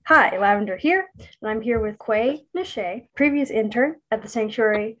Hi, Lavender here, and I'm here with Quay Nishay, previous intern at the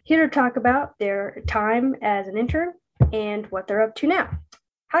Sanctuary, here to talk about their time as an intern and what they're up to now.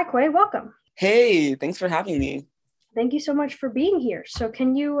 Hi, Quay, welcome. Hey, thanks for having me. Thank you so much for being here. So,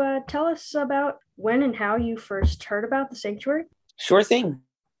 can you tell us about when and how you first heard about the Sanctuary? Sure thing.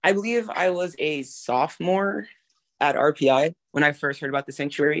 I believe I was a sophomore at RPI when I first heard about the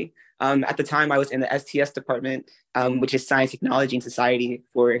sanctuary. At the time, I was in the STS department, which is Science, Technology, and Society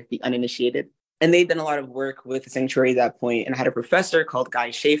for the uninitiated. And they'd done a lot of work with the sanctuary at that point. And I had a professor called Guy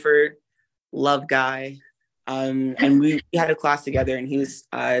Schaefer, love Guy. And we had a class together, and he was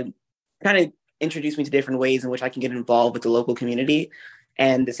kind of introduced me to different ways in which I can get involved with the local community.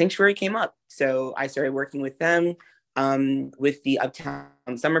 And the sanctuary came up. So I started working with them with the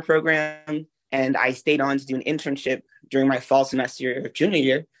Uptown Summer Program. And I stayed on to do an internship during my fall semester of junior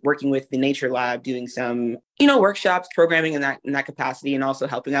year, working with the Nature Lab, doing some, workshops, programming in that capacity, and also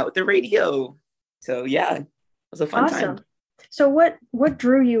helping out with the radio. So yeah, it was a fun time. Awesome. So, what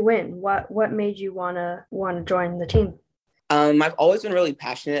drew you in? What made you wanna join the team? I've always been really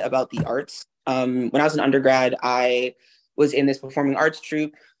passionate about the arts. When I was an undergrad, I was in this performing arts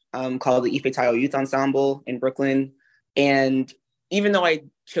troupe called the Ife Tayo Youth Ensemble in Brooklyn. And even though I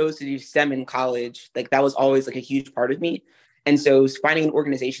chose to do STEM in college, like that was always like a huge part of me. And so finding an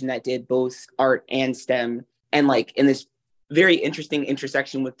organization that did both art and STEM and like in this very interesting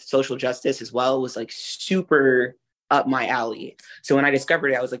intersection with social justice as well was like super up my alley. So when I discovered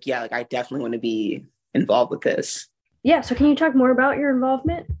it, I was like, yeah, like I definitely want to be involved with this. Yeah, so can you talk more about your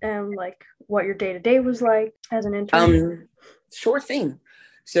involvement and like what your day to day was like as an intern? Um, Sure thing.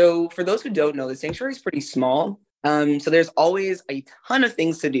 So for those who don't know, the sanctuary is pretty small. So there's always a ton of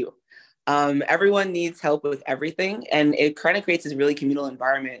things to do. Everyone needs help with everything, and it kind of creates this really communal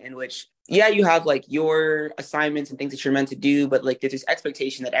environment in which, yeah, you have like your assignments and things that you're meant to do, but like there's this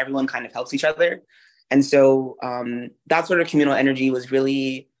expectation that everyone kind of helps each other. And so that sort of communal energy was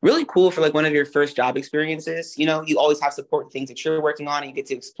really, really cool for like one of your first job experiences. You always have support in things that you're working on, and you get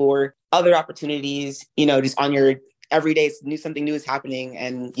to explore other opportunities, just on your every day, something new is happening,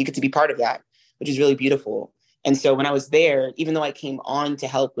 and you get to be part of that, which is really beautiful. And so when I was there, even though I came on to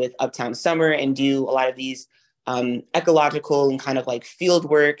help with Uptown Summer and do a lot of these ecological and kind of like field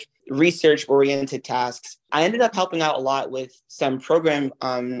work, research oriented tasks, I ended up helping out a lot with some program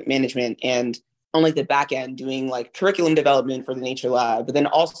management and on like the back end doing like curriculum development for the Nature Lab, but then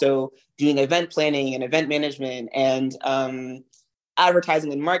also doing event planning and event management and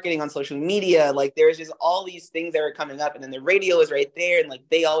advertising and marketing on social media. Like there's just all these things that are coming up, and then the radio is right there, and like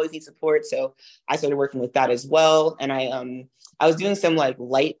they always need support. So I started working with that as well. And I was doing some like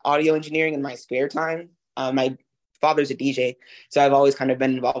light audio engineering in my spare time. My father's a DJ, so I've always kind of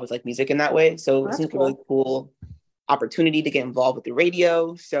been involved with like music in that way. So Oh, it that's seems like a really cool. cool opportunity to get involved with the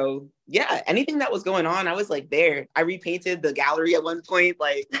radio. So yeah, anything that was going on, I was like there. I repainted the gallery at one point.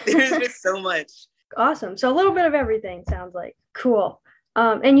 Like there's just so much. Awesome. So a little bit of everything sounds like cool.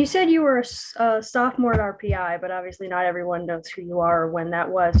 And you said you were a sophomore at RPI, but obviously not everyone knows who you are or when that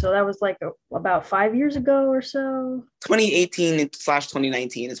was. So that was like about 5 years ago or so.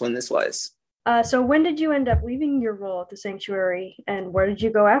 2018/2019 is when this was. So when did you end up leaving your role at the sanctuary, and where did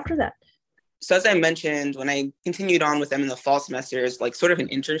you go after that? So as I mentioned, when I continued on with them in the fall semesters, like sort of an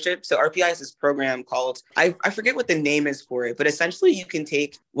internship. So RPI has this program called, I forget what the name is for it, but essentially you can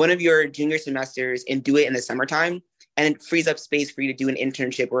take one of your junior semesters and do it in the summertime, and it frees up space for you to do an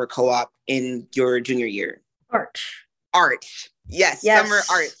internship or a co-op in your junior year. Art. Art. Yes, summer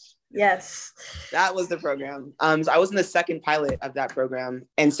art. Yes. Yes. That was the program. So I was in the second pilot of that program.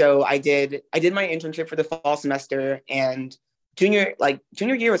 And so I did my internship for the fall semester, and junior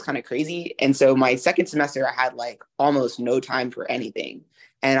year was kind of crazy. And so my second semester, I had like almost no time for anything.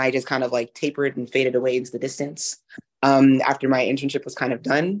 And I just kind of like tapered and faded away into the distance after my internship was kind of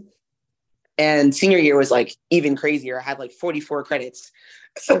done. And senior year was like even crazier. I had like 44 credits.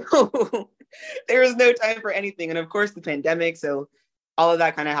 So there was no time for anything. And of course the pandemic. So all of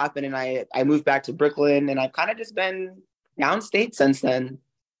that kind of happened. And I moved back to Brooklyn, and I've kind of just been downstate since then.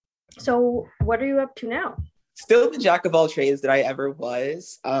 So what are you up to now? Still the jack of all trades that I ever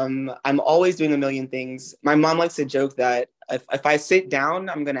was. I'm always doing a million things. My mom likes to joke that if I sit down,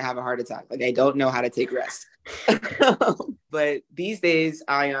 I'm going to have a heart attack. Like I don't know how to take rest. But these days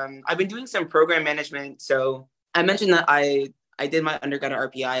I've been doing some program management. So I mentioned that I did my undergrad at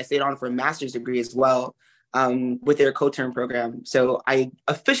RPI. I stayed on for a master's degree as well with their co-term program. So I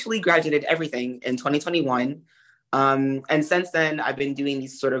officially graduated everything in 2021. And since then, I've been doing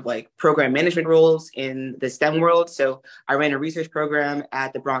these sort of like program management roles in the STEM world. So I ran a research program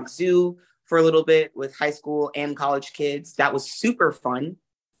at the Bronx Zoo for a little bit with high school and college kids. That was super fun.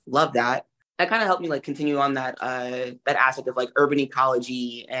 love that. That kind of helped me like continue on that aspect of like urban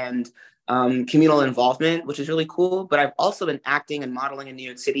ecology and communal involvement, which is really cool. But I've also been acting and modeling in New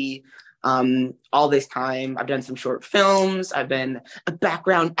York City all this time. I've done some short films. I've been a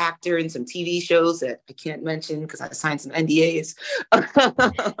background actor in some TV shows that I can't mention because I signed some NDAs.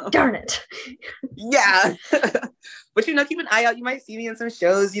 Darn it. Yeah. But keep an eye out. You might see me in some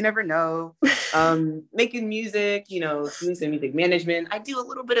shows. You never know. Making music, doing some music management. I do a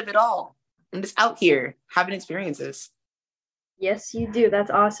little bit of it all. I'm just out here having experiences. Yes, you do. That's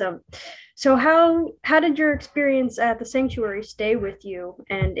awesome. So how did your experience at the sanctuary stay with you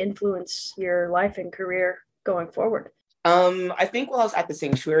and influence your life and career going forward? I think while I was at the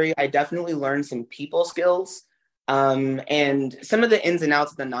sanctuary, I definitely learned some people skills, and some of the ins and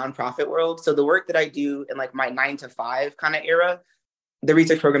outs of the nonprofit world. So the work that I do in like my 9 to 5 kind of era, the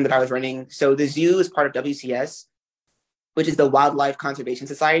research program that I was running. So the zoo is part of WCS, which is the Wildlife Conservation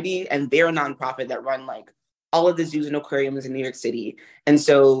Society, and they're a nonprofit that run like all of the zoos and aquariums in New York City. And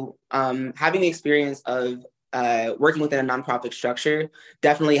so having the experience of working within a nonprofit structure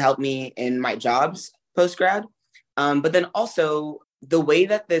definitely helped me in my jobs post-grad. But then also the way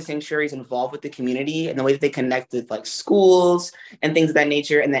that the sanctuary is involved with the community and the way that they connect with like schools and things of that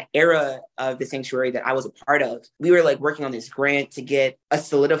nature, and the era of the sanctuary that I was a part of, we were like working on this grant to get a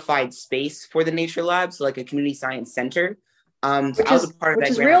solidified space for the nature lab, so like a community science center. So I was a part of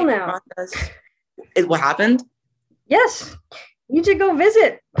that grant real now. process. Is what happened? Yes, you should go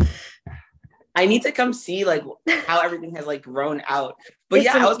visit. I need to come see like how everything has like grown out. But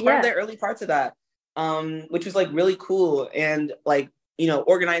I was part of the early parts of that, which was like really cool, and like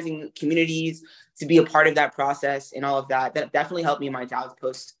organizing communities to be a part of that process and all of that. That definitely helped me in my jobs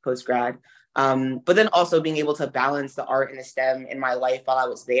post grad. But then also being able to balance the art and the STEM in my life while I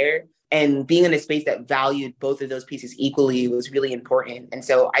was there, and being in a space that valued both of those pieces equally was really important. And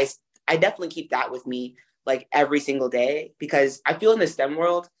so I definitely keep that with me like every single day, because I feel in the STEM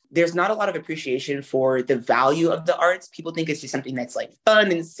world, there's not a lot of appreciation for the value of the arts. People think it's just something that's like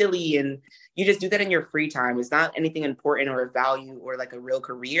fun and silly, and you just do that in your free time. It's not anything important or a value or like a real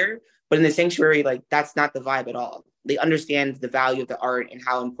career. But in the sanctuary, like that's not the vibe at all. They understand the value of the art and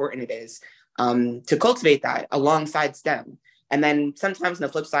how important it is to cultivate that alongside STEM. And then sometimes on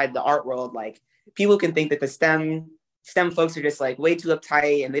the flip side, the art world, like people can think that the STEM folks are just like way too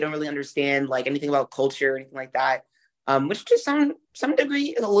uptight and they don't really understand like anything about culture or anything like that, which to some degree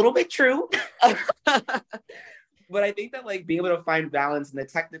is a little bit true. But I think that like being able to find balance in the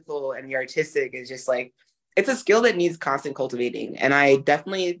technical and the artistic is just like, it's a skill that needs constant cultivating. And I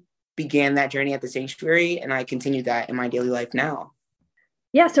definitely began that journey at the sanctuary, and I continue that in my daily life now.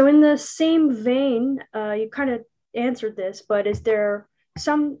 Yeah, so in the same vein, you kind of answered this, but is there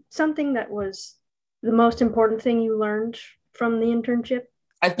something that was the most important thing you learned from the internship?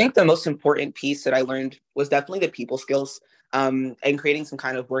 I think the most important piece that I learned was definitely the people skills, and creating some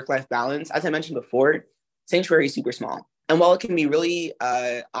kind of work-life balance. As I mentioned before, sanctuary is super small. And while it can be really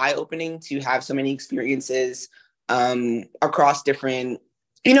eye-opening to have so many experiences across different,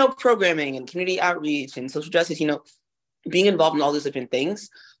 programming and community outreach and social justice, being involved in all those different things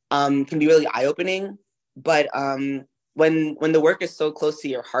can be really eye-opening. But when the work is so close to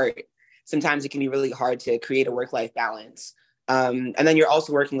your heart, sometimes it can be really hard to create a work-life balance. And then you're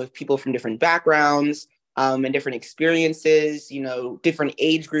also working with people from different backgrounds and different experiences, different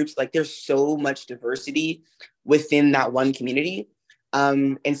age groups. Like there's so much diversity within that one community.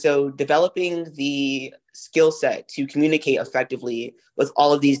 And so developing the skill set to communicate effectively with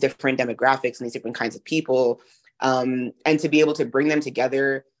all of these different demographics and these different kinds of people, and to be able to bring them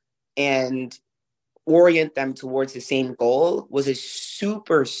together and orient them towards the same goal was a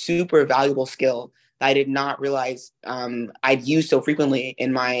super, super valuable skill that I did not realize I'd use so frequently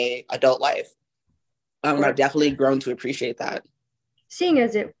in my adult life. I've definitely grown to appreciate that. Seeing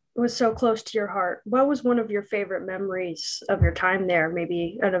as it was so close to your heart, what was one of your favorite memories of your time there?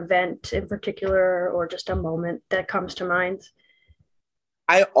 Maybe an event in particular or just a moment that comes to mind?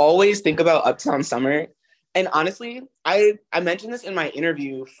 I always think about Uptown Summer. And honestly, I mentioned this in my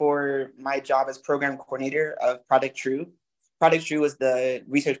interview for my job as program coordinator of Project True. Project True was the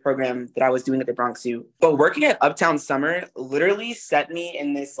research program that I was doing at the Bronx Zoo. But working at Uptown Summer literally set me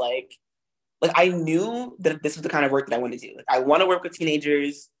in this like I knew that this was the kind of work that I wanted to do. Like, I want to work with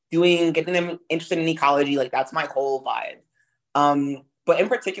teenagers, getting them interested in ecology. Like that's my whole vibe. But in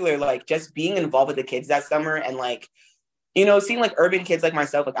particular, like just being involved with the kids that summer and like, seeing like urban kids like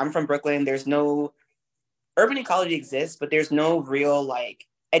myself. Like I'm from Brooklyn. There's no urban ecology exists, but there's no real like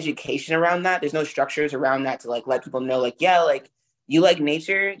education around that. There's no structures around that to like let people know like, yeah, like you like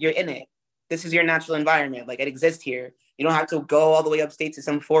nature, you're in it. this is your natural environment. Like it exists here. You don't have to go all the way upstate to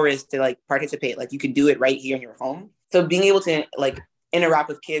some forest to like participate. Like you can do it right here in your home. So being able to like interact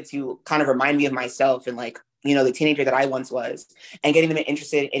with kids who kind of remind me of myself and like, you know, the teenager that I once was, and getting them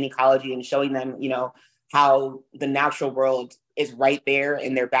interested in ecology and showing them, you know, how the natural world is right there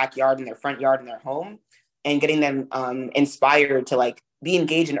in their backyard, in their front yard, in their home, and getting them inspired to like be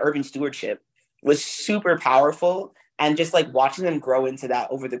engaged in urban stewardship was super powerful. And just like watching them grow into that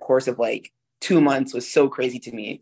over the course of like 2 months was so crazy to me.